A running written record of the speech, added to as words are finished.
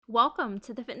Welcome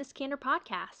to the Fitness Candor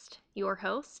Podcast. Your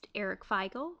host, Eric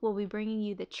Feigl, will be bringing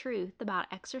you the truth about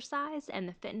exercise and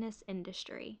the fitness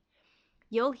industry.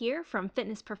 You'll hear from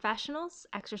fitness professionals,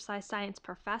 exercise science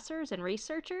professors and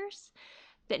researchers,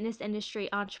 fitness industry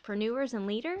entrepreneurs and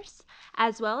leaders,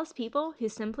 as well as people who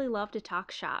simply love to talk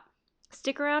shop.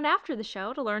 Stick around after the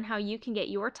show to learn how you can get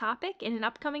your topic in an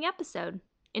upcoming episode.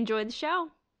 Enjoy the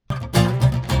show.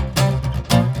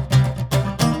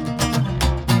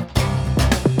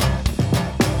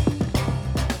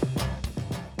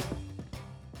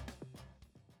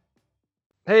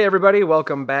 Hey everybody,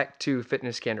 welcome back to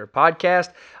Fitness Candor Podcast.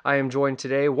 I am joined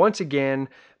today once again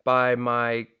by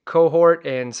my cohort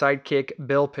and sidekick,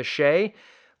 Bill Pache.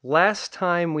 Last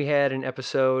time we had an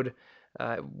episode,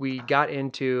 we got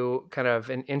into kind of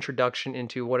an introduction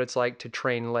into what it's like to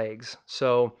train legs.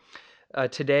 So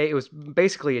today it was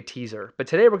basically a teaser, but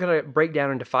today we're going to break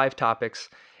down into 5 topics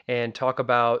and talk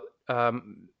about,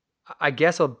 I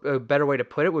guess a better way to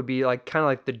put it would be kind of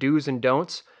like the do's and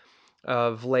don'ts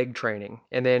of leg training.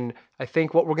 And then I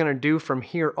think what we're going to do from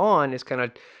here on is kind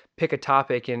of pick a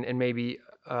topic and maybe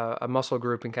a muscle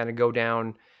group and kind of go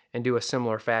down and do a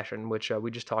similar fashion, which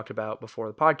we just talked about before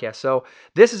the podcast. So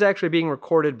this is actually being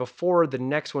recorded before the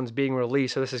next one's being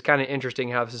released. So this is kind of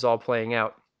interesting how this is all playing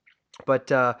out.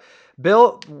 But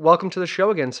Bill, welcome to the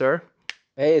show again, sir.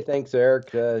 Hey, thanks,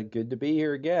 Eric. Good to be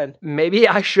here again. Maybe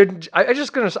I shouldn't. I'm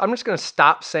just gonna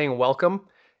stop saying welcome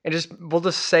and we'll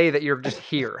just say that you're just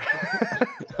here.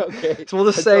 Okay. So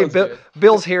we'll just say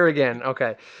Bill's here again.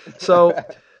 Okay. So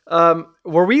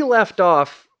where we left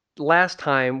off last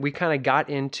time, we kind of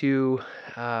got into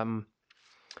how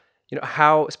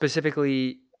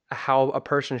specifically how a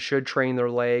person should train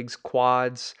their legs,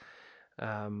 quads,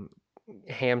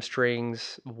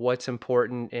 hamstrings, what's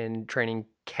important in training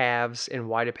calves, and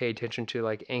why to pay attention to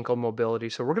like ankle mobility.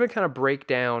 So we're going to kind of break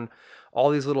down all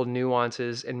these little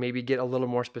nuances and maybe get a little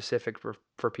more specific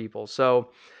for people. So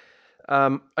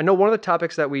I know one of the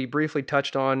topics that we briefly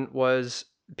touched on was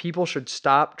people should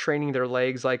stop training their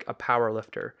legs like a power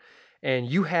lifter. And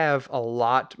you have a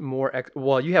lot more,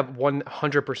 you have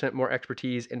 100% more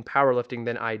expertise in powerlifting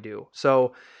than I do.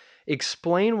 So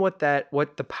explain what the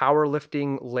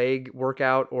powerlifting leg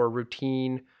workout or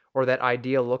routine or that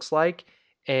idea looks like,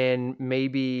 and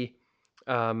maybe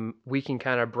we can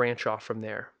kind of branch off from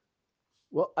there.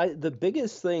 Well, the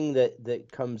biggest thing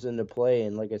that comes into play,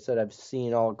 and like I said, I've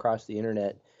seen all across the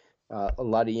internet, a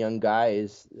lot of young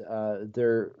guys,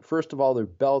 they're first of all they're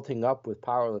belting up with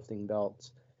powerlifting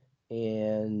belts,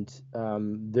 and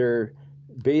they're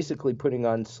basically putting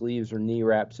on sleeves or knee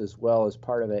wraps as well as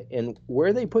part of it. And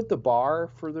where they put the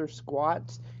bar for their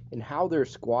squats and how they're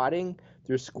squatting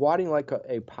like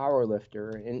a power lifter.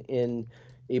 And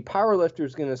a power lifter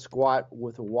is going to squat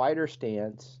with a wider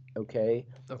stance, okay?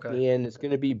 Okay. And it's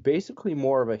going to be basically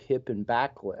more of a hip and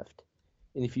back lift.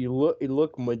 And if you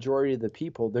look majority of the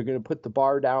people, they're going to put the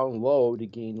bar down low to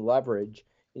gain leverage.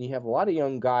 And you have a lot of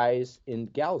young guys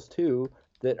and gals too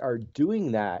that are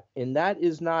doing that, and that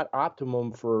is not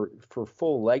optimum for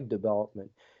full leg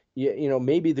development.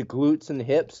 Maybe the glutes and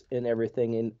hips and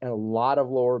everything, and a lot of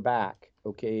lower back,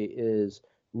 okay, is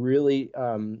really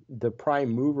the prime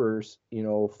movers,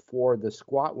 for the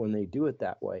squat when they do it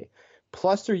that way.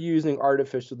 Plus, they're using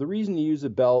artificial. The reason you use a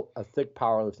thick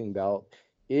powerlifting belt,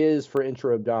 is for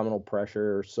intra-abdominal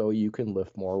pressure, so you can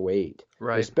lift more weight.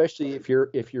 Right. Especially if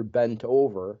you're bent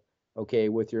over, okay,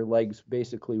 with your legs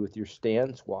basically with your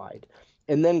stance wide.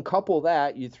 And then couple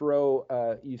that, you throw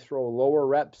lower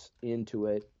reps into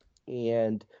it,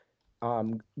 and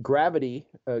gravity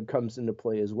comes into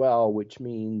play as well, which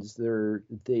means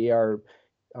they are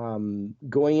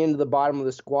going into the bottom of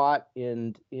the squat,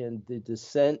 and the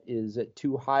descent is at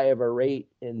too high of a rate,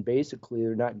 and basically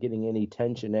they're not getting any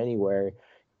tension anywhere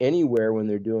when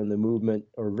they're doing the movement,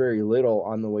 or very little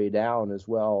on the way down as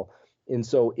well. And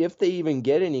so if they even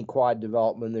get any quad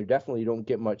development, they definitely don't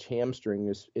get much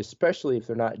hamstring, especially if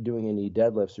they're not doing any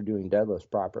deadlifts or doing deadlifts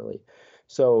properly.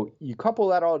 So you couple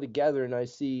that all together, and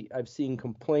I've seen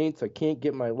complaints, I can't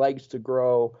get my legs to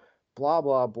grow, blah,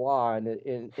 blah, blah.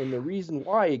 And the reason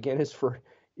why, again,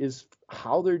 is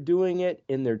how they're doing it,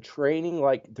 and they're training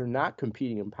like they're not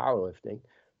competing in powerlifting.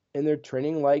 And they're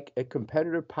training like a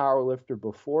competitive powerlifter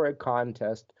before a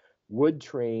contest would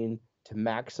train to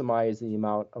maximize the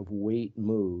amount of weight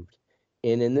moved.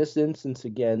 And in this instance,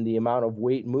 again, the amount of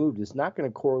weight moved is not going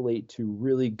to correlate to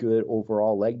really good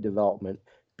overall leg development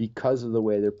because of the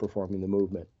way they're performing the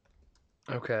movement.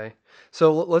 Okay.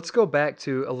 So let's go back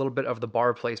to a little bit of the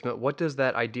bar placement. What does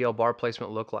that ideal bar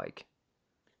placement look like?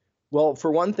 Well,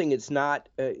 for one thing, it's not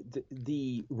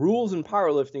the rules in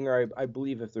powerlifting are, I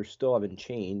believe, if they still haven't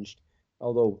changed,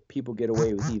 although people get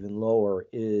away with even lower,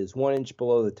 is 1 inch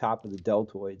below the top of the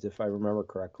deltoids, if I remember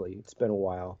correctly. It's been a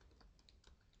while.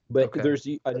 But Okay. there's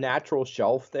a natural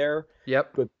shelf there,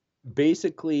 Yep. but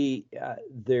basically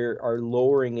they are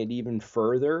lowering it even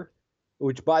further,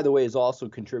 which, by the way, is also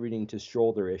contributing to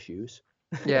shoulder issues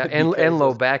Yeah, and because low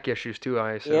of, back issues too,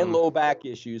 I and assume. low back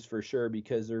issues for sure,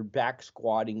 because they're back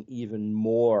squatting even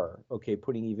more, okay,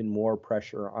 putting even more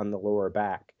pressure on the lower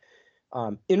back.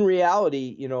 In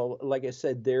reality, like I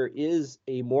said, there is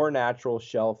a more natural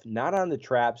shelf, not on the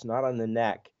traps, not on the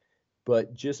neck,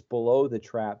 but just below the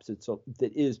traps.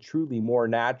 That is truly more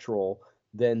natural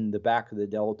than the back of the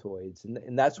deltoids,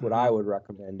 and that's what Hmm. I would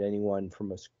recommend anyone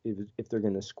if they're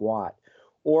going to squat,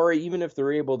 or even if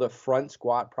they're able to front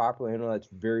squat properly. I know that's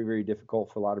very, very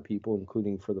difficult for a lot of people,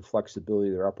 including for the flexibility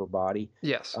of their upper body.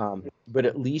 Yes. But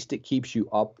at least it keeps you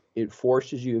up. It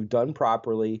forces you, if done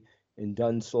properly and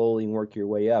done slowly, and work your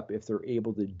way up. If they're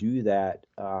able to do that,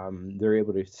 they're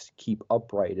able to keep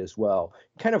upright as well.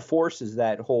 It kind of forces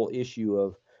that whole issue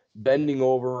of bending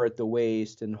over at the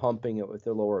waist and humping it with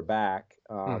the lower back,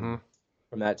 Hmm.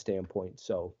 from that standpoint.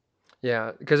 So,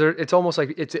 Yeah, because it's almost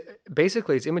like it's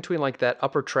basically it's in between like that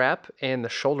upper trap and the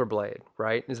shoulder blade,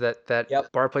 right? Is that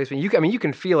yep. bar placement? I mean, you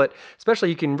can feel it, especially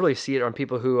you can really see it on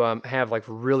people who have like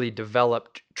really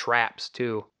developed traps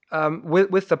too.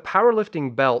 With the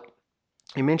powerlifting belt,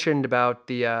 you mentioned about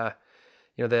the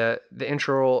the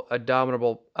intraoral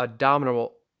abdominal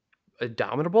abdominal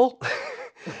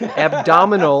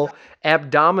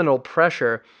abdominal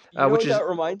pressure, You know which what is that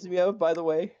reminds me of, by the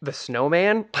way? the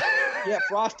snowman. Yeah,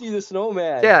 Frosty the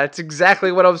Snowman. Yeah, it's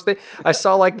exactly what I was thinking. I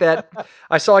saw like that.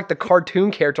 I saw like the cartoon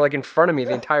character like in front of me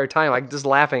the entire time, like just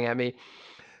laughing at me.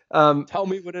 Um, Tell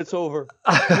me when it's over.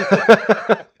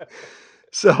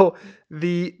 so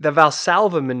the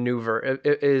Valsalva maneuver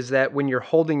is that when you're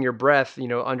holding your breath,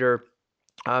 under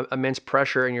immense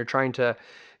pressure, and you're trying to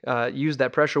use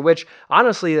that pressure. Which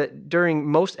honestly, that during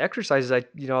most exercises,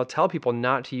 I'll tell people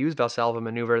not to use Valsalva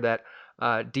maneuver, that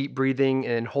deep breathing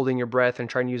and holding your breath and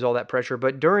trying to use all that pressure.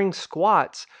 But during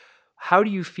squats, how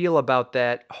do you feel about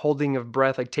that holding of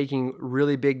breath, like taking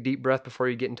really big deep breath before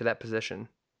you get into that position?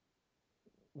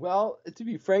 Well, to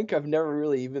be frank, I've never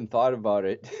really even thought about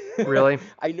it. Really?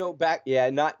 I know yeah,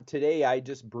 not today. I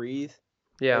just breathe,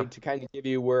 Yeah. to kind of give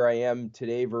you where I am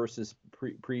today versus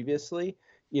previously.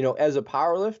 As a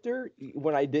power lifter,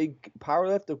 when I did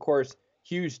powerlift, of course,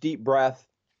 huge deep breath,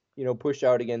 push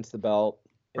out against the belt,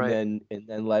 and Right.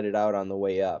 then let it out on the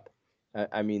way up.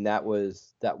 I mean, that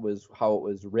was how it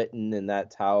was written, and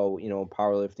that's how,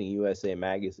 Powerlifting USA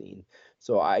magazine.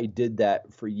 So I did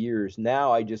that for years.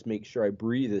 Now I just make sure I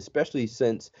breathe, especially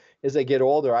since as I get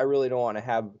older, I really don't want to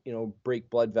have, break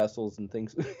blood vessels and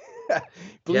things. Yeah,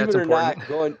 Believe it's it or important.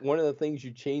 not, one of the things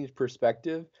you change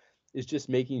perspective is just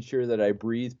making sure that I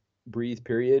breathe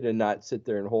period, and not sit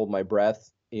there and hold my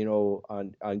breath,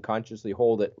 unconsciously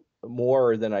hold it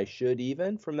more than I should,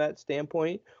 even from that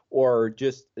standpoint, or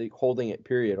just holding it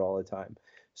period all the time.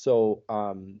 So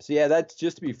yeah, that's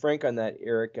just to be frank on that,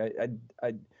 Eric.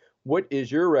 What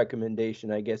is your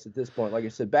recommendation, I guess, at this point? Like I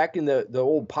said, back in the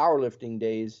old powerlifting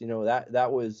days,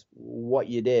 that was what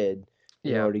you did,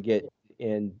 Yeah. to get.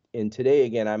 And today,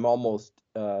 again, I'm almost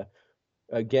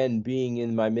again, being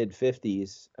in my mid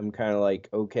 50s, I'm kind of like,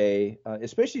 okay,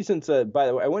 especially since, by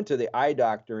the way, I went to the eye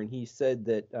doctor, and he said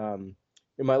that,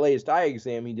 in my latest eye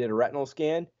exam, he did a retinal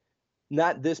scan.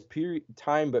 Not this period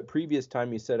time, but previous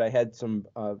time, he said I had some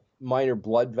minor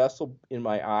blood vessel in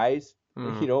my eyes,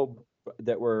 Mm.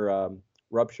 that were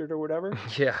ruptured or whatever.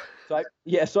 Yeah.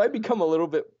 So I become a little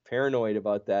bit paranoid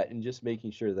about that, and just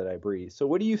making sure that I breathe. So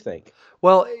what do you think?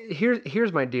 Well,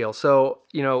 here's my deal. So,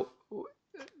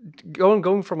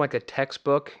 going from like a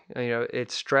textbook,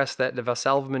 it's stressed that the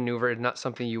Valsalva maneuver is not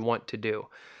something you want to do.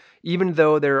 Even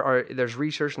though there's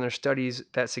research and there's studies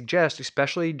that suggest,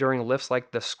 especially during lifts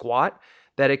like the squat,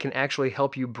 that it can actually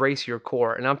help you brace your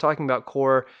core. And I'm talking about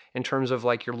core in terms of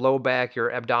like your low back, your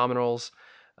abdominals,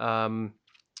 um,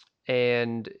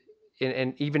 and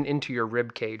and even into your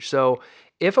rib cage. So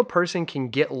if a person can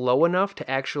get low enough to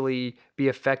actually be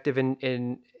effective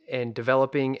in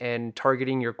developing and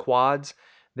targeting your quads,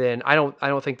 then I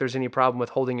don't think there's any problem with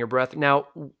holding your breath. Now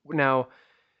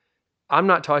I'm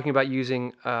not talking about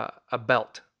using a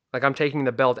belt. Like I'm taking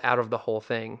the belt out of the whole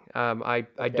thing. I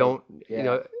Okay. don't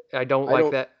Yeah. I don't I like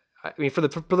don't. that. I mean, for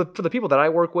the people that I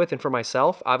work with and for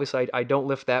myself, obviously I don't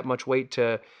lift that much weight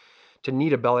to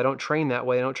need a belt. I don't train that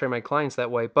way. I don't train my clients that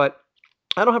way. But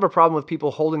I don't have a problem with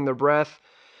people holding their breath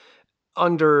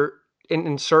under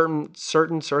in certain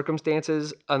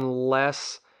circumstances,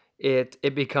 unless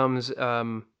it becomes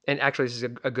and actually this is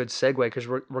a good segue, because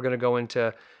we're going to go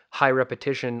into high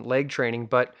repetition leg training.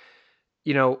 But,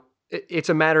 it's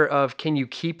a matter of, can you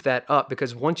keep that up?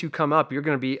 Because once you come up, you're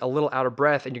going to be a little out of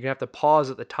breath, and you're going to have to pause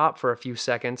at the top for a few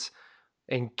seconds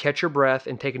and catch your breath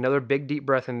and take another big deep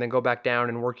breath and then go back down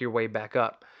and work your way back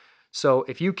up. So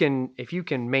if you can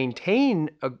maintain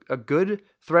a good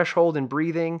threshold in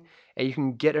breathing, and you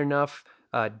can get enough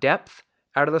depth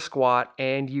out of the squat,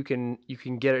 and you can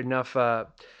get enough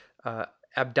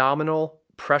abdominal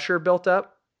pressure built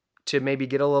up to maybe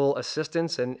get a little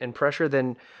assistance and pressure,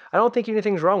 then I don't think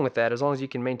anything's wrong with that, as long as you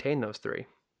can maintain those three.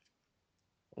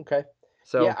 Okay. Yeah,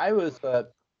 So I was.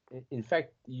 In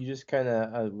fact, you just kind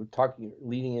of were talking,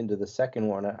 leading into the second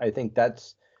one. I think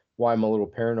that's why I'm a little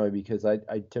paranoid, because I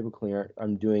typically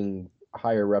I'm doing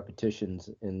higher repetitions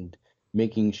and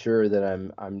making sure that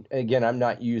I'm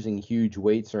not using huge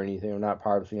weights or anything. I'm not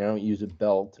powerlifting. I don't use a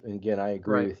belt. And again, I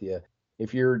agree right. with you.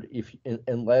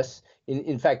 Unless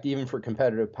in fact, even for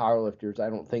competitive powerlifters, I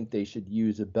don't think they should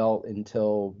use a belt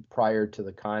until prior to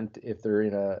the if they're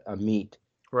in a meet.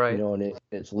 Right. And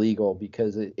it's legal,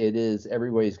 because it is,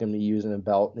 everybody's going to be using a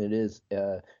belt, and it is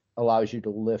allows you to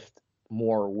lift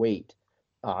more weight.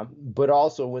 But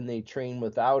also, when they train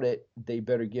without it, they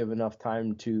better give enough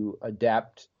time to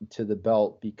adapt to the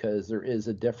belt, because there is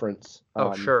a difference.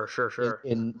 Oh, sure.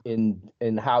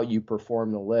 In how you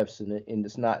perform the lifts, and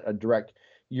it's not a direct.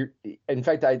 In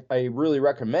fact, I really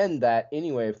recommend that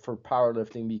anyway for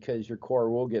powerlifting, because your core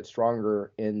will get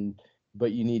stronger,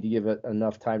 but you need to give it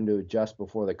enough time to adjust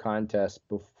before the contest,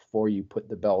 before you put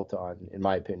the belt on, in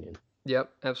my opinion.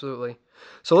 Yep, absolutely.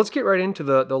 So let's get right into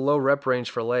the low rep range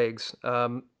for legs.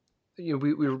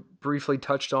 We briefly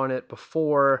touched on it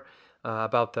before,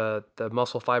 about the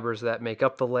muscle fibers that make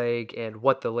up the leg and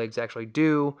what the legs actually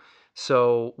do.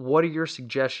 So what are your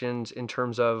suggestions in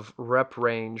terms of rep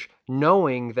range,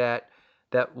 knowing that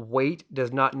weight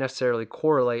does not necessarily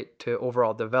correlate to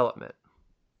overall development?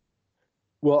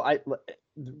 Well,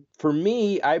 for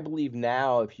me, I believe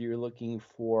now, if you're looking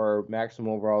for maximum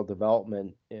overall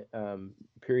development,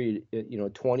 period,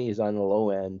 20 is on the low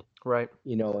end, Right.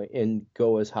 And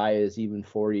go as high as even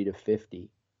 40 to 50.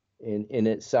 And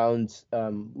it sounds,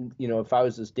 if I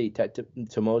was to state that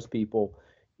to most people,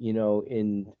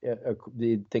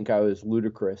 they'd think I was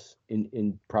ludicrous.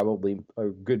 In probably a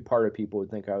good part of people would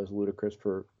think I was ludicrous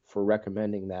for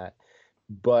recommending that.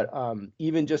 But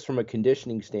even just from a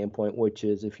conditioning standpoint, which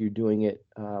is, if you're doing it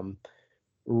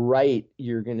right,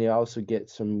 you're going to also get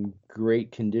some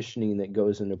great conditioning that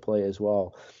goes into play as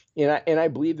well. And I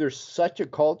believe there's such a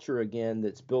culture, again,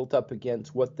 that's built up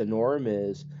against what the norm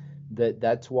is,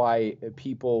 that's why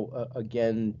people,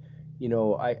 again,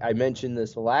 I mentioned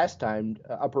this the last time,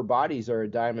 upper bodies are a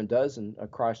dime a dozen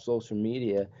across social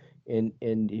media. And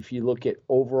if you look at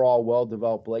overall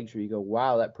well-developed legs, where you go,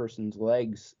 wow, that person's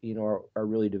legs, are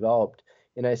really developed.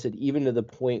 And I said, even to the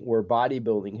point where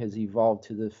bodybuilding has evolved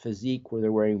to the physique where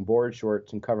they're wearing board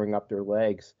shorts and covering up their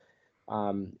legs.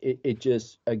 It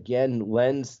just, again,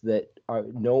 lends that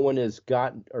no one has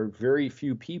gotten, or very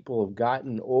few people have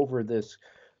gotten over this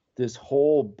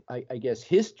whole, I guess,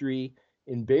 history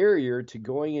and barrier to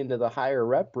going into the higher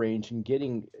rep range and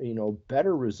getting,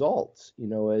 better results,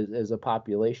 as a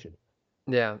population.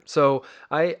 Yeah. So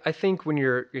I think when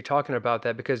you're talking about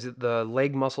that, because the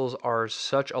leg muscles are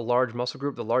such a large muscle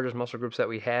group, the largest muscle groups that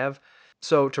we have.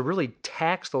 So to really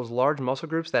tax those large muscle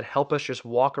groups that help us just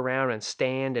walk around and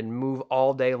stand and move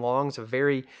all day long, is a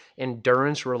very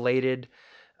endurance related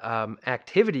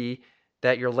activity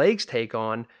that your legs take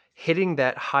on. Hitting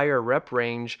that higher rep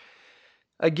range,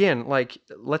 again, like,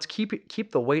 let's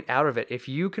keep the weight out of it. If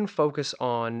you can focus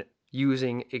on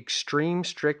using extreme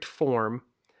strict form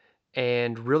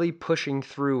and really pushing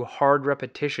through hard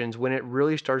repetitions, when it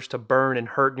really starts to burn and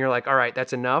hurt and you're like, all right,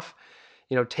 that's enough,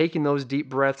 taking those deep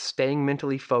breaths, staying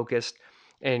mentally focused,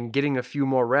 and getting a few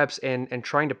more reps, and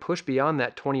trying to push beyond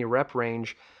that 20 rep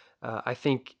range, I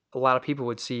think a lot of people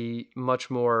would see much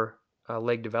more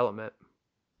leg development.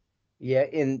 Yeah,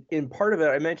 in part of it,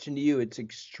 I mentioned to you, it's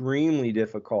extremely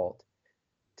difficult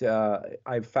to,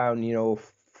 I've found,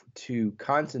 to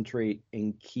concentrate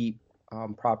and keep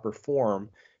proper form.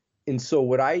 And so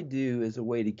what I do as a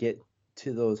way to get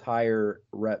to those higher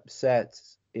rep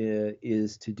sets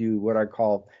is to do what I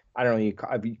call, I don't know,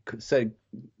 I've said,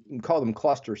 you can call them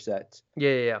cluster sets.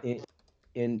 Yeah.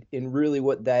 And really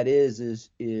what that is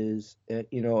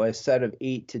a set of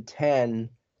 8 to 10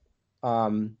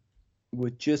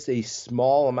 with just a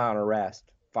small amount of rest,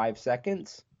 5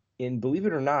 seconds. And believe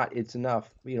it or not, it's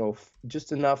enough,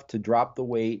 just enough to drop the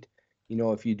weight.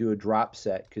 If you do a drop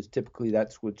set, because typically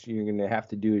that's what you're going to have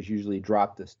to do, is usually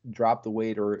drop the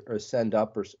weight, or ascend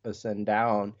up or ascend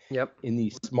down. Yep. In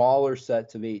these smaller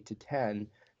sets of 8 to 10,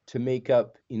 to make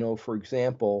up, for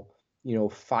example,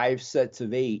 5 sets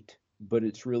of 8, but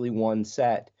it's really one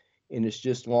set. And it's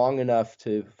just long enough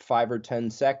to 5 or 10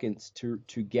 seconds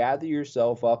to gather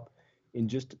yourself up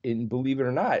and believe it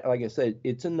or not, like I said,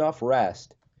 it's enough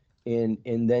rest and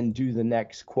then do the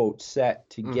next quote set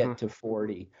to get to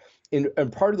 40.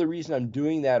 And part of the reason I'm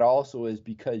doing that also is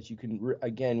because you can,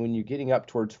 again, when you're getting up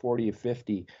towards 40 or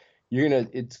 50,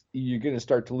 you're gonna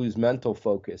start to lose mental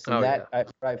focus. And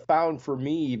I found for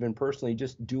me, even personally,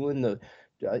 just doing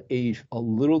a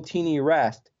little teeny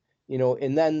rest,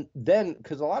 and then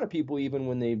because a lot of people, even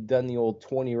when they've done the old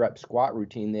 20 rep squat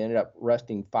routine, they ended up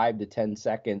resting 5 to 10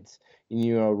 seconds,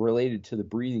 related to the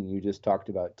breathing you just talked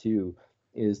about too,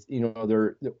 is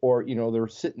they're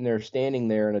sitting there standing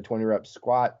there in a 20 rep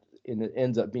squat, and it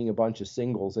ends up being a bunch of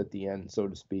singles at the end, so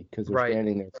to speak, because they're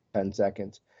standing there for 10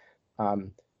 seconds.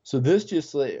 So this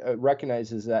just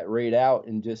recognizes that right out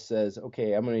and just says,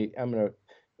 okay, I'm gonna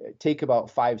take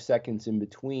about 5 seconds in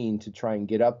between to try and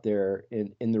get up there.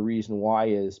 And the reason why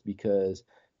is because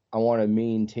I want to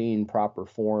maintain proper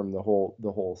form the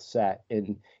whole set.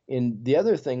 And the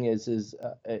other thing is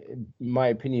in my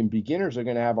opinion, beginners are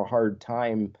going to have a hard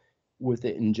time with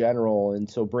it in general. And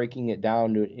so breaking it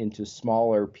down into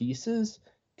smaller pieces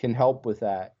can help with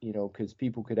that, because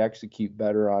people could execute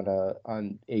better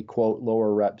on a quote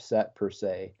lower rep set per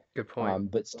se. Good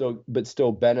point. But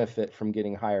still benefit from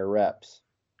getting higher reps.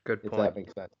 Good point. If that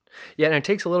makes sense. Yeah, and it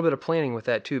takes a little bit of planning with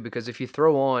that too, because if you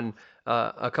throw on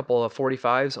a couple of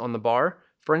 45s on the bar,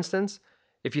 for instance,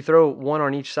 if you throw one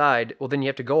on each side, well, then you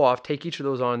have to go off, take each of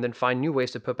those on, and then find new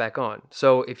weights to put back on.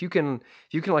 So if you can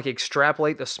like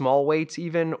extrapolate the small weights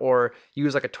even, or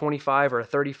use like a 25 or a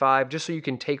 35, just so you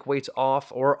can take weights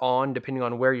off or on depending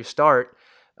on where you start,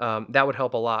 that would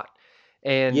help a lot.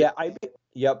 And yeah,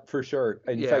 yep, for sure.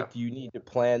 In yeah, fact, you need to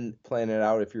plan it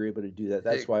out if you're able to do that.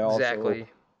 That's why also exactly.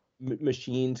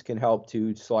 Machines can help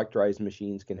too. Selectorized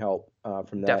machines can help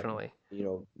from that. Definitely.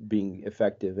 Being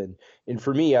effective. And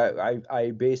for me,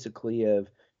 I basically have.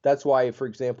 That's why, for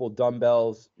example,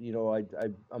 dumbbells.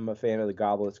 I'm a fan of the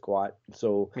goblet squat.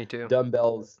 So Me too.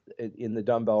 Dumbbells in the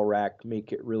dumbbell rack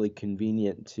make it really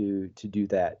convenient to do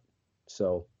that.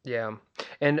 So yeah,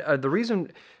 and the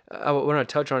reason I want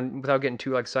to touch on, without getting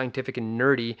too like scientific and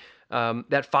nerdy,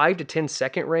 that 5 to 10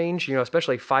 second range,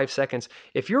 especially 5 seconds.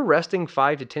 If you're resting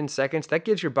 5 to 10 seconds, that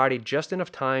gives your body just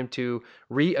enough time to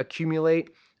reaccumulate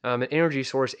an energy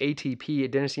source, ATP,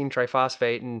 adenosine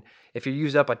triphosphate, and if you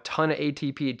use up a ton of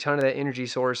ATP, a ton of that energy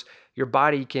source, your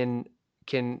body can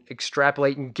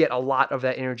extrapolate and get a lot of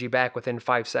that energy back within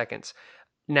 5 seconds.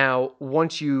 Now,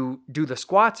 once you do the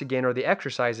squats again or the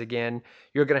exercise again,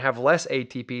 you're going to have less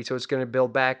ATP, so it's going to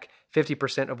build back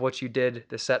 50% of what you did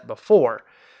the set before.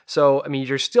 So, I mean,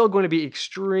 you're still going to be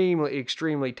extremely,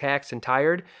 extremely taxed and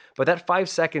tired, but that 5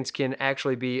 seconds can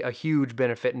actually be a huge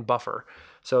benefit and buffer.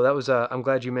 So that was, I'm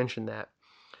glad you mentioned that.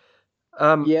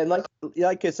 yeah, and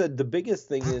like I said, the biggest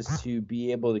thing is to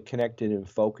be able to connect it and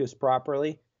focus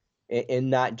properly, and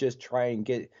not just try and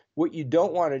get what you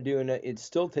don't want to do. And it's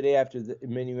still today, after the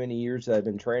many years that I've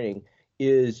been training,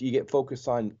 is you get focused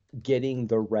on getting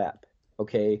the rep,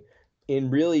 okay,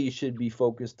 and really you should be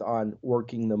focused on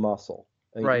working the muscle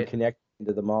and connecting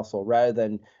to the muscle, rather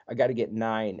than I got to get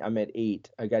 9, I'm at 8,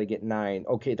 I got to get 9,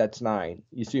 okay, that's 9.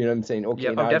 You see what I'm saying? Okay,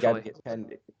 yep. now I got to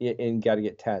Definitely. get 10 and got to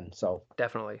get 10. So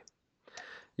definitely.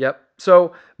 Yep.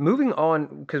 So moving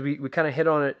on, because we kind of hit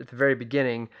on it at the very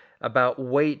beginning about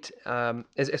weight,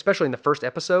 especially in the first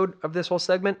episode of this whole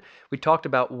segment, we talked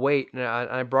about weight, and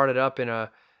I brought it up and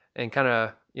kind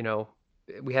of,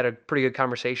 we had a pretty good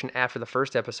conversation after the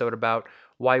first episode about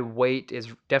why weight is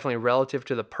definitely relative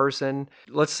to the person.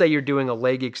 Let's say you're doing a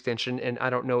leg extension, and I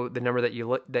don't know the number that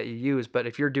you use, but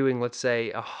if you're doing, let's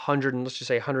say 100, let's just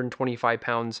say 125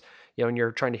 pounds, and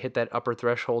you're trying to hit that upper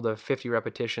threshold of 50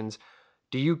 repetitions.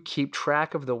 Do you keep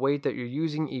track of the weight that you're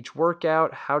using each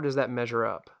workout? How does that measure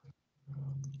up?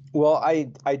 Well,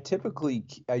 I typically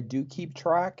do keep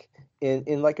track,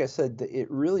 and like I said,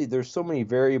 it really, there's so many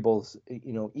variables,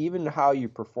 even how you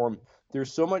perform.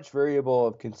 There's so much variable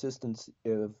of consistency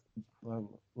of,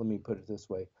 let me put it this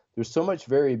way. There's so much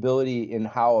variability in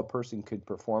how a person could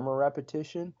perform a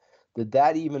repetition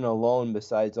that even alone,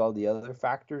 besides all the other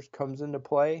factors, comes into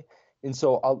play. And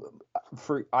so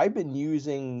I've been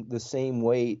using the same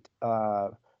weight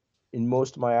in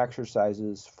most of my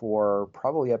exercises for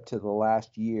probably up to the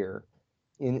last year.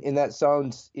 And that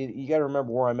sounds, you got to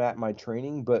remember where I'm at in my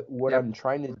training, but what I'm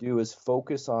trying to do is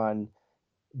focus on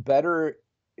better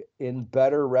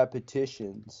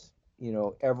repetitions,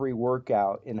 every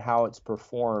workout and how it's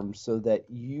performed, so that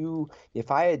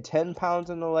if I had 10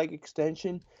 pounds in the leg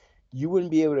extension, you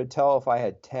wouldn't be able to tell if I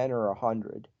had 10 or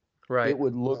 100. Right. It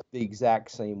would look the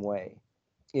exact same way.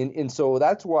 And so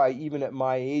that's why even at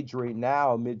my age right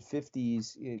now, mid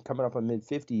 50s, coming up on mid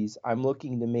 50s, I'm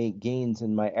looking to make gains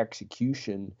in my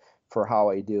execution for how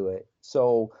I do it.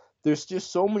 So there's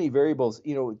just so many variables,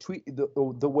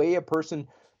 the way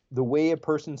a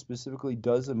person specifically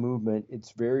does a movement,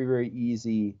 it's very, very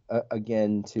easy,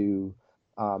 again, to,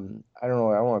 I don't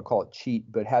know, I don't want to call it cheat,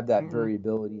 but have that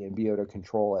variability and be able to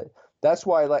control it. That's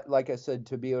why, like I said,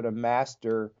 to be able to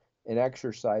master an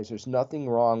exercise, there's nothing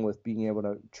wrong with being able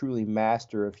to truly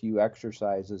master a few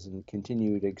exercises and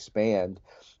continue to expand.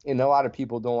 And a lot of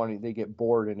people don't want to, they get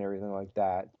bored and everything like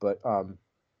that. But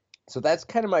so that's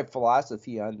kind of my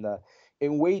philosophy on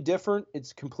and way different.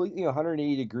 It's completely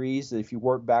 180 degrees. If you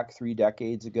work back 3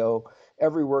 decades ago,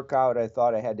 every workout I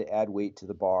thought I had to add weight to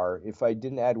the bar. If I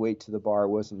didn't add weight to the bar, I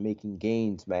wasn't making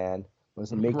gains, man. I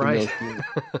wasn't making Right. those gains.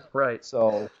 Right.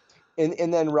 So,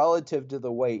 and then relative to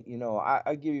the weight,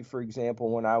 I give you, for example,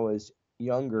 when I was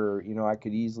younger, I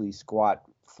could easily squat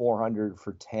 400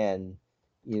 for 10,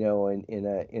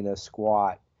 in a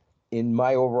squat. In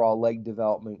my overall leg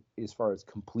development, as far as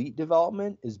complete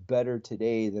development, is better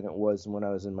today than it was when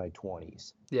I was in my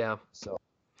 20s. Yeah. So,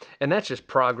 And that's just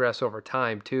progress over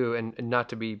time too. And not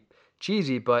to be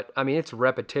cheesy, but I mean, it's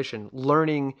repetition.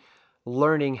 Learning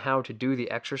how to do the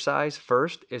exercise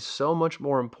first is so much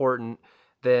more important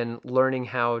than learning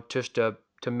how just to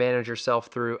manage yourself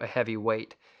through a heavy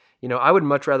weight. I would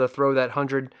much rather throw that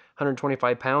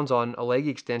 125 pounds on a leg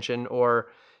extension, or,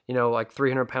 like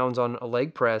 300 pounds on a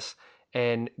leg press,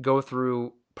 and go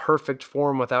through perfect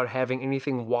form without having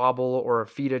anything wobble or a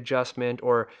feet adjustment,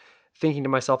 or thinking to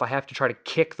myself, I have to try to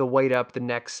kick the weight up the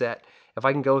next set. If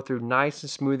I can go through nice and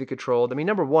smoothly controlled, I mean,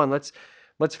 number one, let's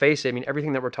face it. I mean,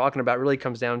 everything that we're talking about really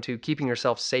comes down to keeping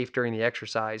yourself safe during the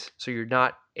exercise, so you're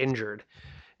not injured.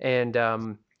 And I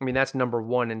mean, that's number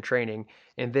one in training.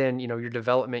 And then, your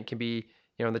development can be,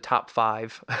 in the top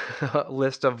 5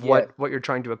 list of yeah, what you're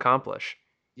trying to accomplish.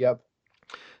 yep,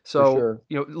 for So, sure.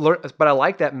 but I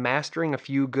like that, mastering a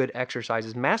few good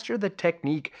exercises. Master the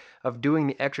technique of doing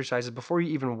the exercises before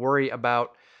you even worry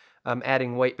about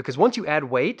adding weight. Because once you add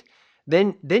weight,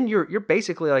 then you're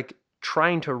basically like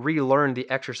trying to relearn the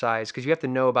exercise, because you have to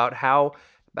know about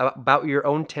your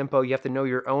own tempo. You have to know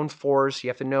your own force. You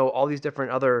have to know all these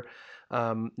different other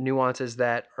nuances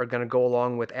that are going to go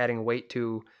along with adding weight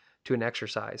to an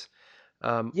exercise.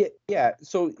 Yeah.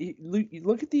 So you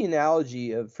look at the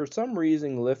analogy of, for some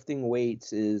reason, lifting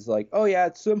weights is like, oh yeah,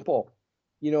 it's simple,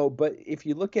 but if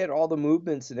you look at all the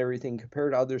movements and everything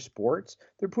compared to other sports,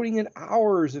 they're putting in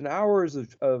hours and hours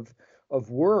of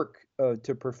work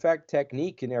to perfect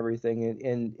technique and everything.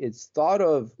 And it's thought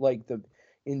of like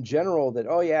in general that,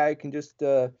 oh yeah, I can just,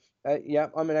 yeah,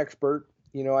 I'm an expert.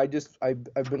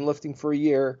 I've been lifting for a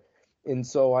year. And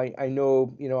so I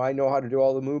know, I know how to do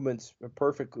all the movements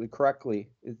perfectly, correctly.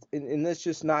 And that's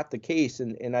just not the case.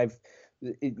 And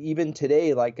even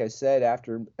today, like I said,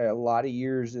 after a lot of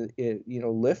years,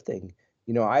 lifting,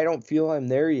 I don't feel I'm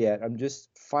there yet. I'm just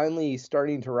finally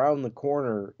starting to round the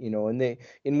corner,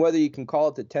 and whether you can call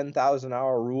it the 10,000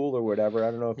 hour rule or whatever,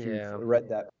 I don't know if you've Yeah. read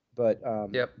that, but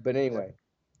Yep. anyway.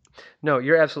 No,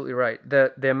 you're absolutely right.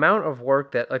 The amount of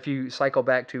work that, if you cycle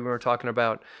back to when we were talking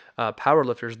about power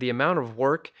lifters, the amount of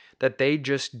work that they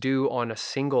just do on a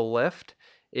single lift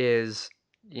is,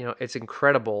 it's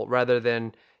incredible, rather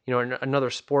than, in another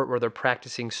sport where they're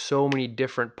practicing so many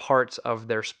different parts of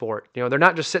their sport. They're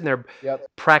not just sitting there Yep.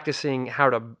 practicing how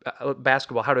to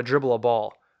basketball, how to dribble a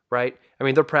ball, right? I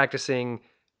mean, they're practicing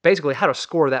basically how to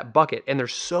score that bucket, and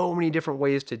there's so many different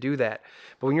ways to do that.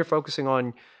 But when you're focusing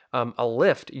on a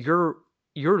lift, you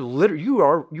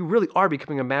really are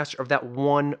becoming a master of that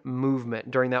one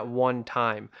movement during that one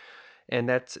time. And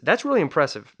that's really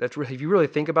impressive. That's really, if you really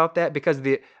think about that, because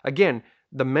the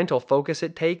mental focus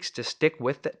it takes to stick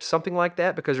with something like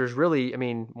that, because there's really, I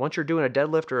mean, once you're doing a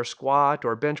deadlift or a squat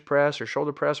or a bench press or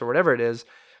shoulder press or whatever it is,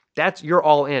 you're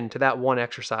all in to that one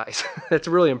exercise. That's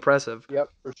really impressive. Yep,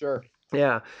 for sure.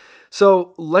 Yeah.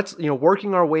 So let's,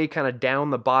 working our way kind of down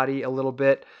the body a little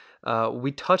bit.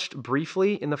 We touched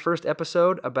briefly in the first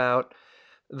episode about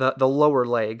the lower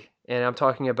leg, and I'm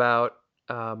talking about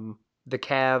the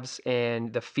calves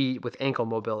and the feet with ankle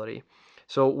mobility.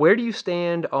 So where do you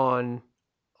stand on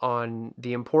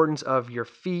the importance of your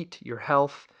feet, your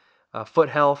health, foot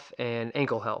health, and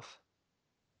ankle health?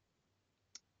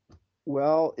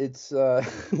 Well, it's where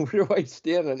do I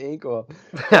stand on ankle?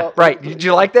 Well, Right. Did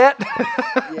you like that?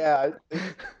 yeah,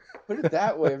 put it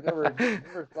that way. I've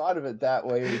never thought of it that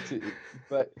way.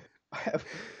 But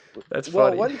That's Well,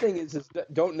 funny. one thing is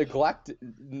don't neglect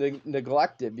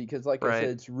it, because, like I said, Right.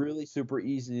 it's really super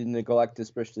easy to neglect,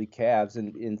 especially calves,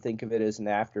 and think of it as an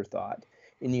afterthought.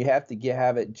 And you have to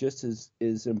have it just as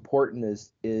important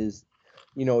as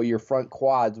your front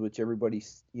quads, which everybody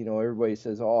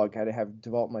says, oh, I got to have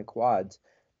develop my quads.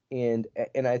 And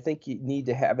I think you need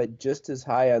to have it just as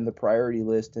high on the priority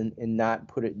list, and not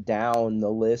put it down the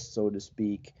list, so to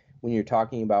speak, when you're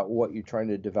talking about what you're trying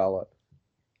to develop.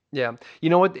 Yeah. You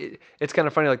know what? It's kind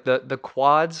of funny. Like the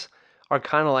quads are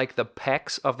kind of like the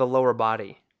pecs of the lower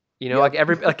body. Like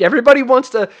Yep. everyone wants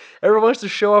to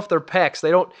show off their pecs.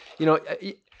 They don't.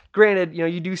 Granted,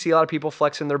 you do see a lot of people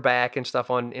flexing their back and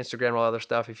stuff on Instagram and all other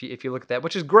stuff. If you look at that,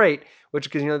 which is great,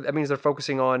 because that means they're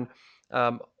focusing on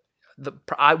um,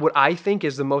 what I think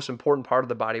is the most important part of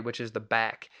the body, which is the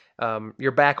back.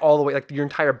 Your back all the way, like your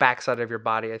entire backside of your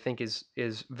body, I think is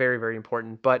very, very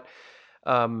important. But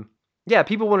um, yeah,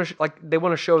 people want to they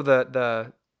want to show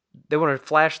they want to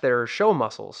flash their show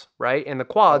muscles, right? And the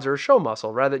quads Yep. are a show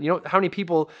muscle. Rather, how many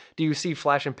people do you see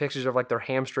flashing pictures of like their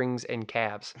hamstrings and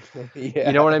calves? You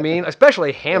know Yeah. what I mean?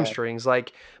 Especially Yeah. hamstrings.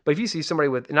 Like, but if you see somebody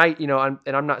with,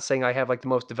 I'm not saying I have like the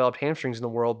most developed hamstrings in the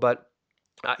world, but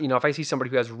if I see somebody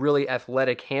who has really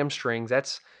athletic hamstrings,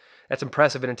 that's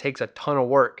impressive, and it takes a ton of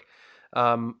work.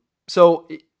 Um, so,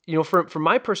 from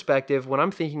my perspective, when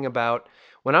I'm thinking about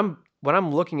when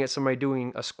I'm looking at somebody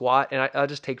doing a squat, and I'll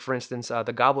just take for instance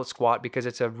the goblet squat, because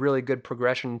it's a really good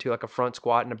progression to like a front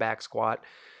squat and a back squat.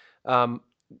 Um,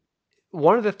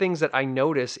 One of the things that I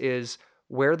notice is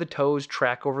where the toes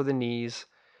track over the knees,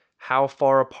 how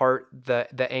far apart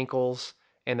the ankles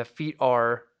and the feet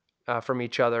are from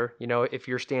each other. If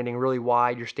you're standing really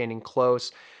wide, you're standing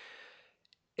close,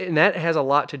 and that has a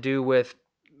lot to do with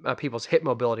people's hip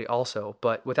mobility also.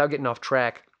 But without getting off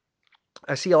track,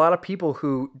 I see a lot of people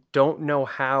who don't know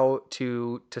how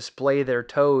to splay their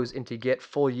toes and to get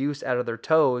full use out of their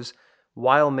toes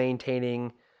while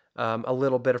maintaining a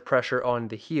little bit of pressure on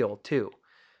the heel too.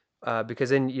 Because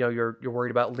then you're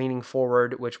worried about leaning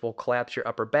forward, which will collapse your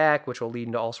upper back, which will lead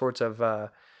into all sorts of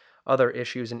other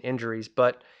issues and injuries.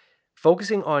 But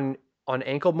focusing on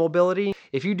ankle mobility,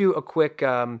 if you do a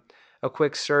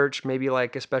quick search, maybe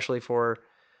like especially for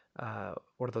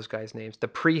what are those guys' names? The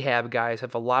prehab guys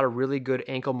have a lot of really good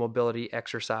ankle mobility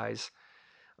exercise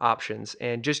options,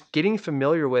 and just getting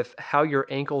familiar with how your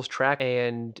ankles track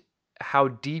and how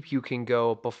deep you can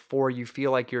go before you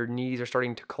feel like your knees are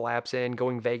starting to collapse in,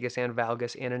 going vagus and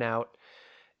valgus in and out,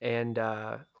 and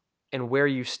where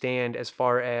you stand as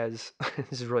far as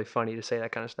this is really funny to say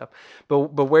that kind of stuff,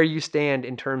 but where you stand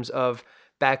in terms of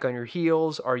back on your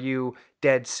heels. Are you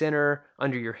dead center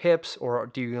under your hips, or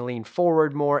do you lean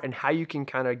forward more? And how you can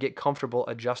kind of get comfortable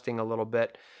adjusting a little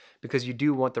bit, because you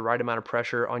do want the right amount of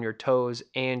pressure on your toes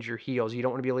and your heels. You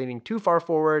don't want to be leaning too far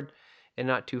forward and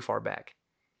not too far back.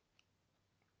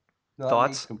 No, that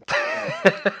makes Thoughts? complete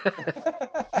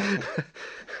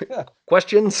sense.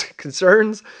 Questions?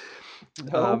 Concerns?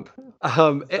 Um, Nope. I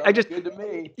Sounds just good to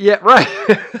me. Yeah, right.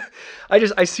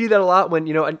 I see that a lot when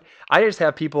I just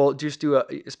have people just do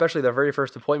especially their very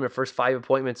first appointment, first 5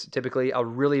 appointments. Typically, I'll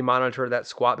really monitor that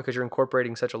squat, because you're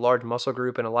incorporating such a large muscle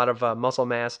group and a lot of muscle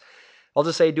mass. I'll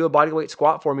just say, do a bodyweight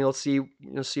squat for me. Let's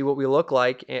see what we look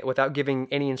like, and without giving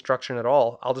any instruction at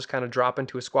all. I'll just kind of drop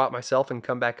into a squat myself and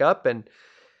come back up, and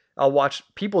I'll watch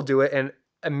people do it, and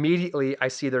immediately I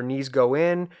see their knees go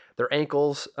in, their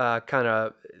ankles kind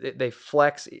of they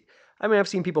flex. I mean, I've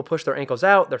seen people push their ankles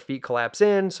out, their feet collapse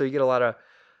in, so you get a lot of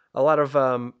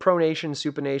pronation,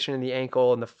 supination in the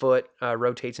ankle, and the foot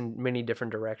rotates in many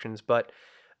different directions. But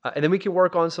and then we can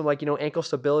work on some ankle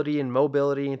stability and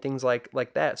mobility and things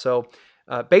like that. So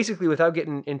basically, without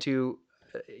getting into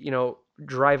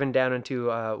driving down into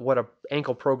what a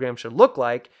ankle program should look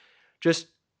like, just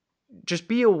just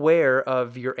be aware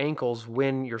of your ankles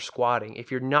when you're squatting. If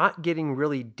you're not getting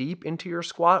really deep into your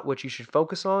squat, what you should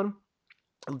focus on,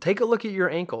 take a look at your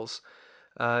ankles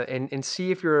and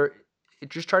see if you're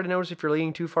just try to notice if you're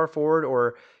leaning too far forward,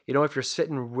 or if you're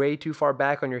sitting way too far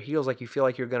back on your heels, like you feel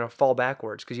like you're going to fall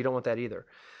backwards, because you don't want that either.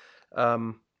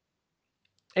 Um,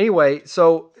 anyway,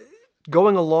 so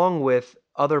going along with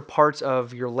other parts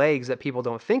of your legs that people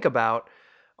don't think about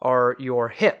are your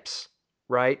hips,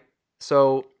 right?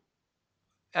 So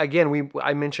again,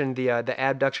 I mentioned the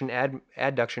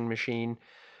adduction machine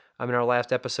in our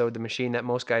last episode, the machine that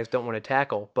most guys don't want to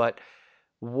tackle. But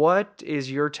what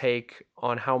is your take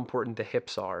on how important the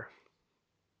hips are?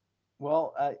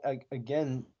 Well,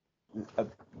 again, uh,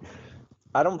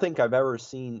 I don't think I've ever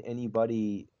seen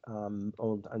anybody. Let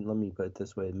me put it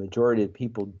this way: the majority of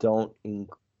people don't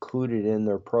include it in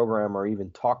their program or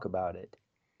even talk about it.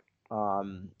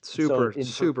 So Super,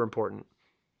 super important.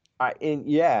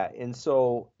 and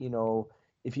so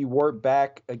if you warp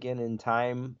back again in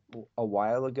time a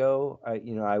while ago,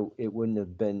 it wouldn't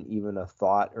have been even a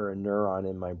thought or a neuron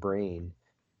in my brain.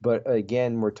 But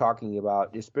again, we're talking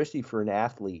about, especially for an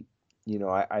athlete,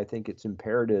 I think it's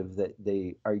imperative that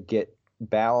they get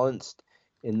balanced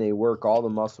and they work all the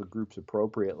muscle groups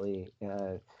appropriately.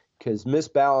 Because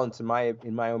misbalance,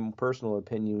 in my own personal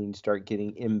opinion, when you start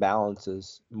getting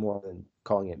imbalances, more than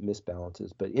calling it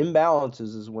misbalances, but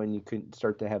imbalances is when you can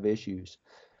start to have issues.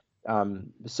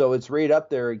 So it's right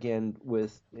up there again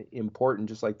with important,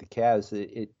 just like the calves.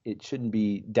 It shouldn't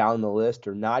be down the list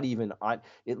or not even on.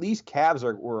 At least calves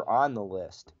were on the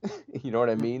list. You know what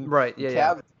I mean? Right. Yeah. Yeah.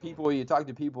 Calves people, you talk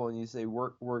to people and you say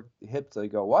work hips, they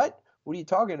go, what? What are you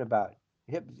talking about?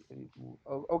 Hips?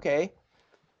 Okay.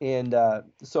 And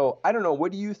so I don't know.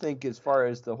 What do you think as far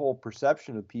as the whole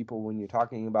perception of people when you're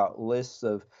talking about lists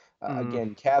of, Mm.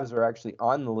 again, calves are actually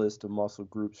on the list of muscle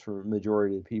groups for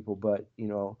majority of people, but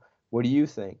what do you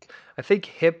think? I think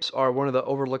hips are one of the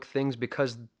overlooked things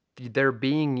because they're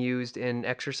being used in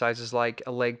exercises like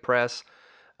a leg press,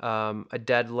 a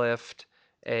deadlift,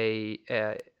 a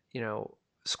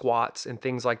squats and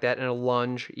things like that, and a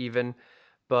lunge even.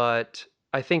 But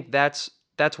I think that's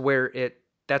where it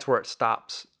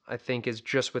stops. I think is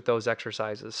just with those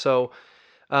exercises. So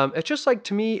it's just like,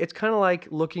 to me, it's kind of like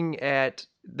looking at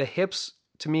the hips.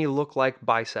 To me, look like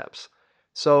biceps.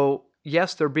 So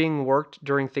yes, they're being worked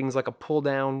during things like a pull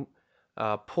down,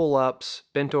 pull ups,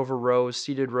 bent over rows,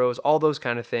 seated rows, all those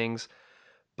kind of things.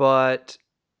 But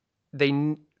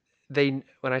they they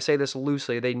when I say this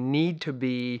loosely, they need to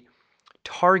be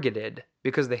targeted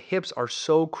because the hips are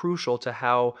so crucial to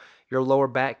how your lower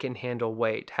back can handle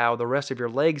weight, how the rest of your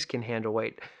legs can handle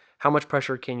weight, how much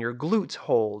pressure can your glutes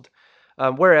hold.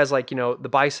 Whereas, like, the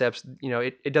biceps,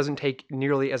 it doesn't take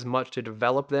nearly as much to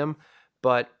develop them,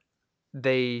 but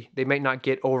they might not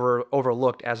get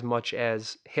overlooked as much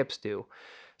as hips do.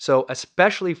 So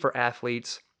especially for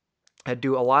athletes that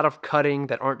do a lot of cutting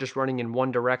that aren't just running in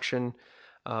one direction,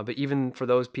 but even for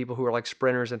those people who are like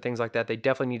sprinters and things like that, they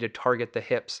definitely need to target the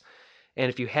hips. And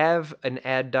if you have an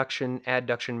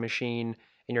adduction machine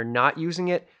and you're not using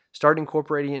it, start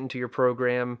incorporating it into your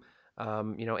program.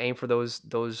 Aim for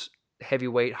those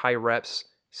heavyweight high reps.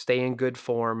 Stay in good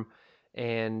form,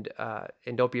 and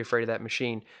don't be afraid of that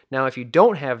machine. Now, if you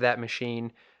don't have that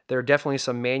machine, there are definitely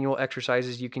some manual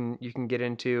exercises you can get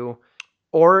into,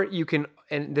 or you can,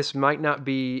 and this might not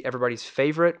be everybody's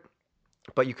favorite,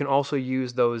 but you can also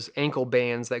use those ankle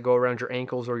bands that go around your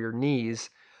ankles or your knees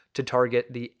to target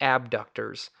the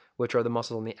abductors, which are the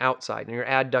muscles on the outside. And your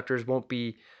adductors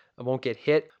won't get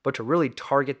hit, but to really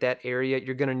target that area,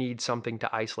 you're going to need something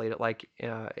to isolate it.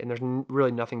 And there's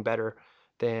really nothing better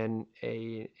than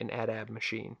an ad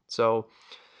machine. So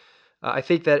I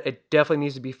think that it definitely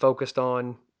needs to be focused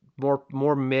on.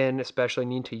 More men, especially,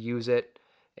 need to use it,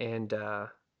 and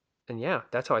yeah,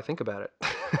 that's how I think about it.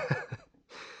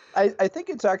 I think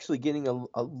it's actually getting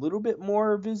a little bit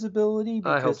more visibility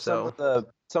I hope because some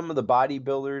so. of the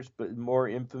bodybuilders, but more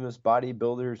infamous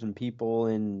bodybuilders and people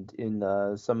in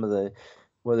some of the,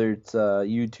 whether it's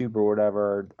YouTube or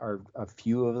whatever, are a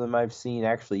few of them I've seen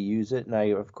actually use it, and I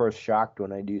of course shocked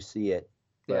when I do see it.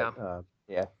 Yeah. But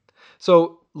yeah.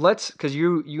 So because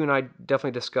you and I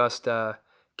definitely discussed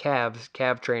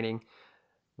calf training.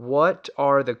 What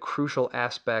are the crucial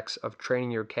aspects of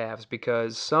training your calves?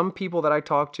 Because some people that I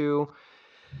talk to,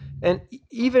 and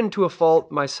even to a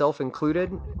fault, myself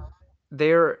included,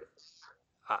 they're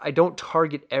I don't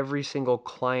target every single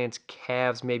client's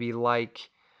calves, maybe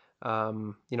like,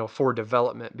 for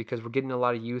development, because we're getting a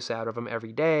lot of use out of them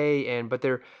every day. But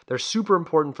they're super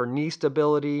important for knee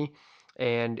stability.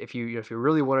 And if you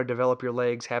really want to develop your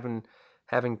legs, having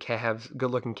calves,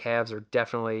 good looking calves, are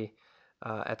definitely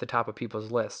at the top of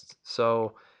people's lists.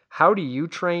 So how do you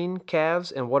train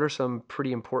calves, and what are some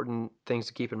pretty important things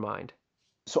to keep in mind?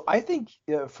 So I think,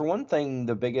 for one thing,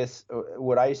 the biggest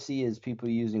what I see is people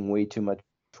using way too much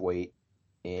weight,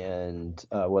 and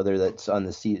whether that's on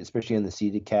the seat, especially on the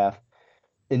seated calf,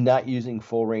 and not using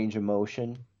full range of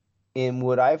motion. And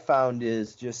what I've found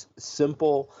is just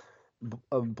simple,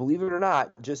 believe it or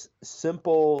not, just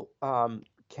simple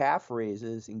calf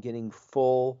raises and getting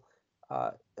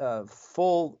uh,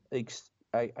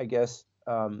 I guess,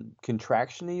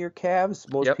 contraction of your calves.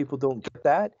 Most Yep. people don't get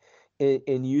that.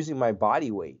 And using my body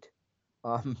weight.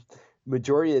 Um,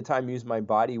 Majority of the time, use my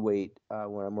body weight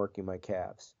when I'm working my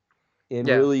calves, and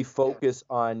Yeah. really focus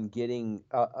on getting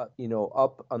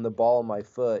up on the ball of my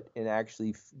foot and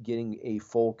actually getting a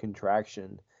full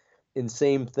contraction. And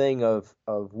same thing of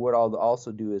what I'll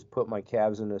also do is put my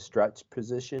calves in a stretch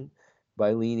position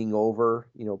by leaning over,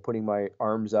 putting my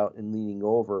arms out and leaning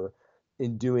over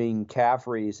and doing calf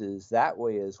raises that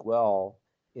way as well,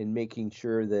 and making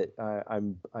sure that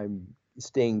I'm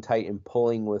staying tight and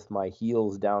pulling with my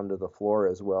heels down to the floor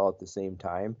as well at the same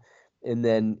time. And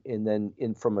then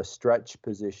in from a stretch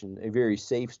position, a very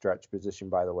safe stretch position,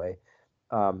 by the way,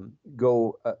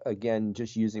 go again,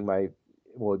 just using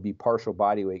it'd be partial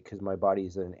body weight because my body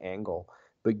is at an angle,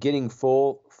 but getting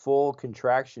full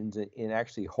contractions and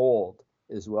actually hold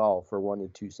as well for 1 to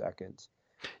 2 seconds.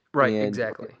 Right, And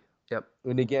exactly. Yep.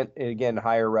 and again,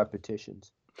 higher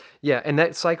repetitions. Yeah, and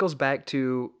that cycles back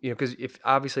to, because if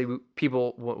obviously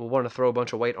people will want to throw a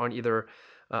bunch of weight on either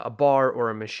a bar or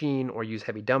a machine or use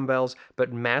heavy dumbbells,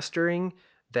 but mastering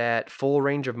that full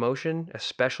range of motion,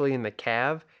 especially in the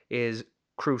calf, is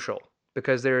crucial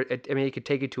because it could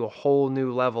take you to a whole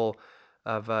new level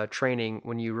of training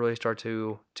when you really start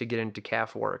to get into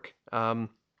calf work. And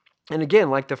again,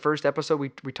 like the first episode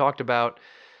we talked about,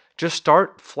 just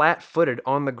start flat-footed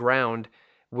on the ground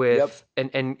Yep.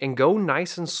 and go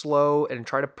nice and slow and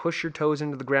try to push your toes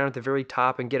into the ground at the very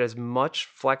top and get as much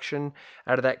flexion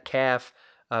out of that calf,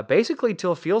 basically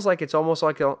till it feels like it's almost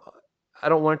like I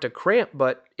don't want it to cramp,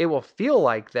 but it will feel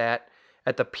like that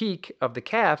at the peak of the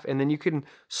calf, and then you can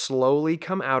slowly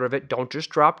come out of it. Don't just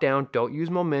drop down. Don't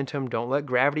use momentum. Don't let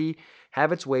gravity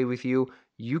have its way with you.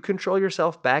 You control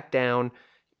yourself back down.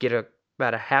 Get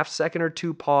about a half second or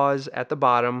two pause at the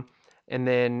bottom, and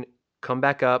then come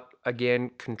back up again,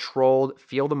 controlled,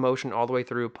 feel the motion all the way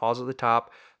through, pause at the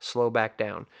top, slow back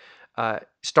down.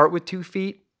 Start with 2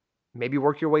 feet, maybe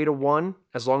work your way to 1,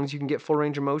 as long as you can get full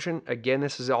range of motion. Again,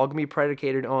 this is all going to be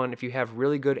predicated on if you have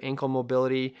really good ankle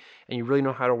mobility and you really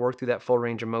know how to work through that full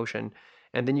range of motion.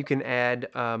 And then you can add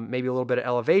maybe a little bit of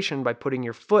elevation by putting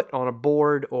your foot on a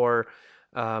board or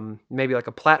maybe like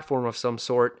a platform of some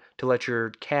sort to let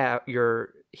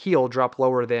your heel drop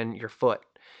lower than your foot,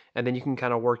 and then you can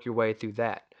kind of work your way through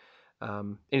that.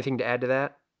 Anything to add to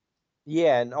that?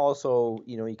 Yeah, and also,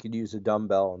 you could use a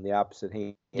dumbbell on the opposite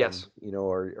hand, Yes.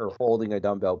 or holding a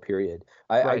dumbbell, period.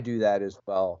 I Right. do that as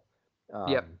well.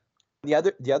 Yep.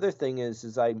 The other thing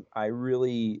is I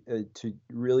really to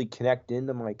really connect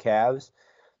into my calves,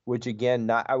 which again,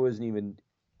 not I wasn't even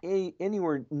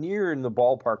anywhere near in the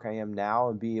ballpark I am now,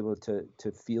 and be able to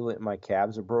feel it in my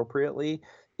calves appropriately,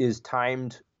 is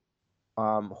timed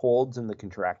holds in the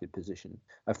contracted position.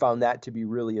 I found that to be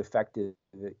really effective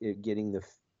at getting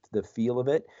the feel of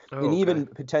it, Oh, and okay. even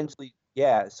potentially,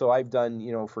 yeah. So I've done,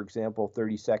 for example,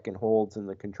 30-second holds in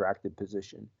the contracted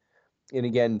position, and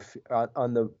again,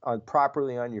 on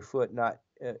properly on your foot, not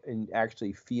and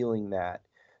actually feeling that.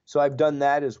 So I've done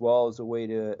that as well as a way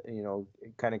to,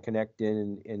 kind of connect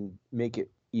in and make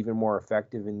it even more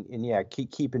effective, and yeah,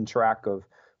 keeping track of,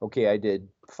 okay, I did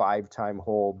 5-time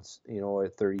holds,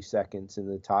 at 30 seconds in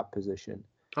the top position.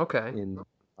 Okay. And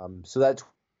so that's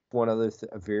one other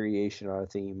a variation on a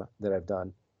theme that I've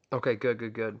done. Okay. Good.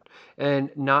 Good. Good. And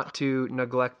not to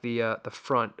neglect the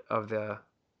front of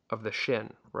the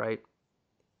shin, right?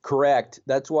 Correct.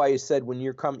 That's why I said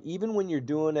even when you're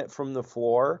doing it from the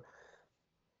floor,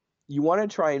 you want to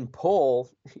try and pull,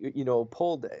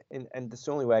 and that's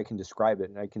the only way I can describe it,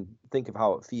 and I can think of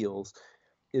how it feels,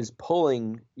 is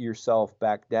pulling yourself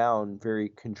back down very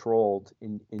controlled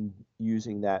in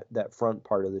using that front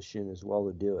part of the shin as well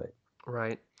to do it.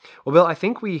 Right. Well, Bill, I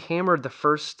think we hammered the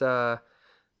first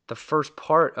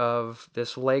part of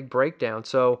this leg breakdown.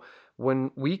 So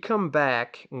when we go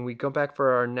back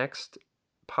for our next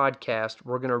podcast,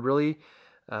 we're going to really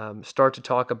start to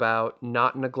talk about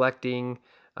not neglecting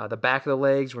the back of the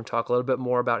legs. We're going to talk a little bit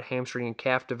more about hamstring and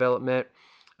calf development,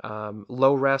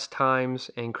 low rest times,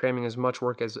 and cramming as much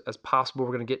work as possible.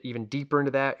 We're going to get even deeper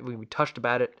into that. We touched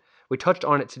about it. We touched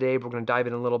on it today, but we're going to dive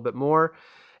in a little bit more,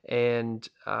 and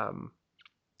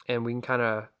and we can kind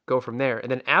of go from there.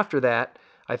 And then after that,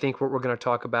 I think what we're going to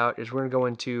talk about is we're going to go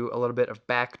into a little bit of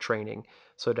back training.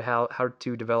 So to how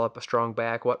to develop a strong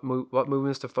back, what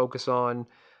movements to focus on,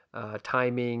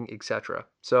 timing, etc.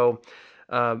 So,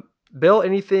 Bill,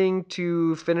 anything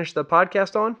to finish the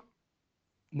podcast on?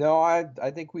 No,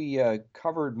 I think we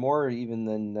covered more even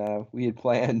than we had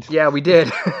planned. Yeah, we did,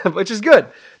 which is good.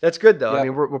 That's good though. I Yep.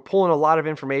 mean, we're pulling a lot of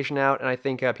information out, and I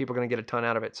think people are going to get a ton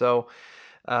out of it. So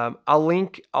I'll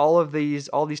link all these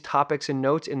topics and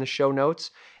notes in the show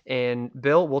notes. And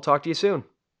Bill, we'll talk to you soon.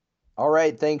 All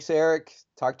right. Thanks, Eric.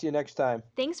 Talk to you next time.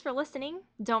 Thanks for listening.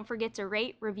 Don't forget to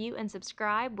rate, review, and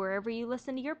subscribe wherever you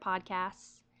listen to your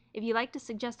podcasts. If you'd like to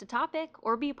suggest a topic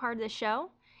or be a part of the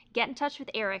show, get in touch with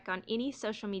Eric on any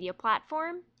social media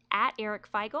platform at Eric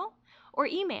Feigl, or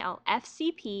email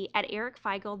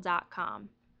fcp@ericfeigl.com.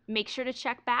 Make sure to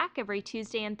check back every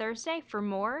Tuesday and Thursday for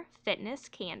more Fitness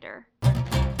Candor.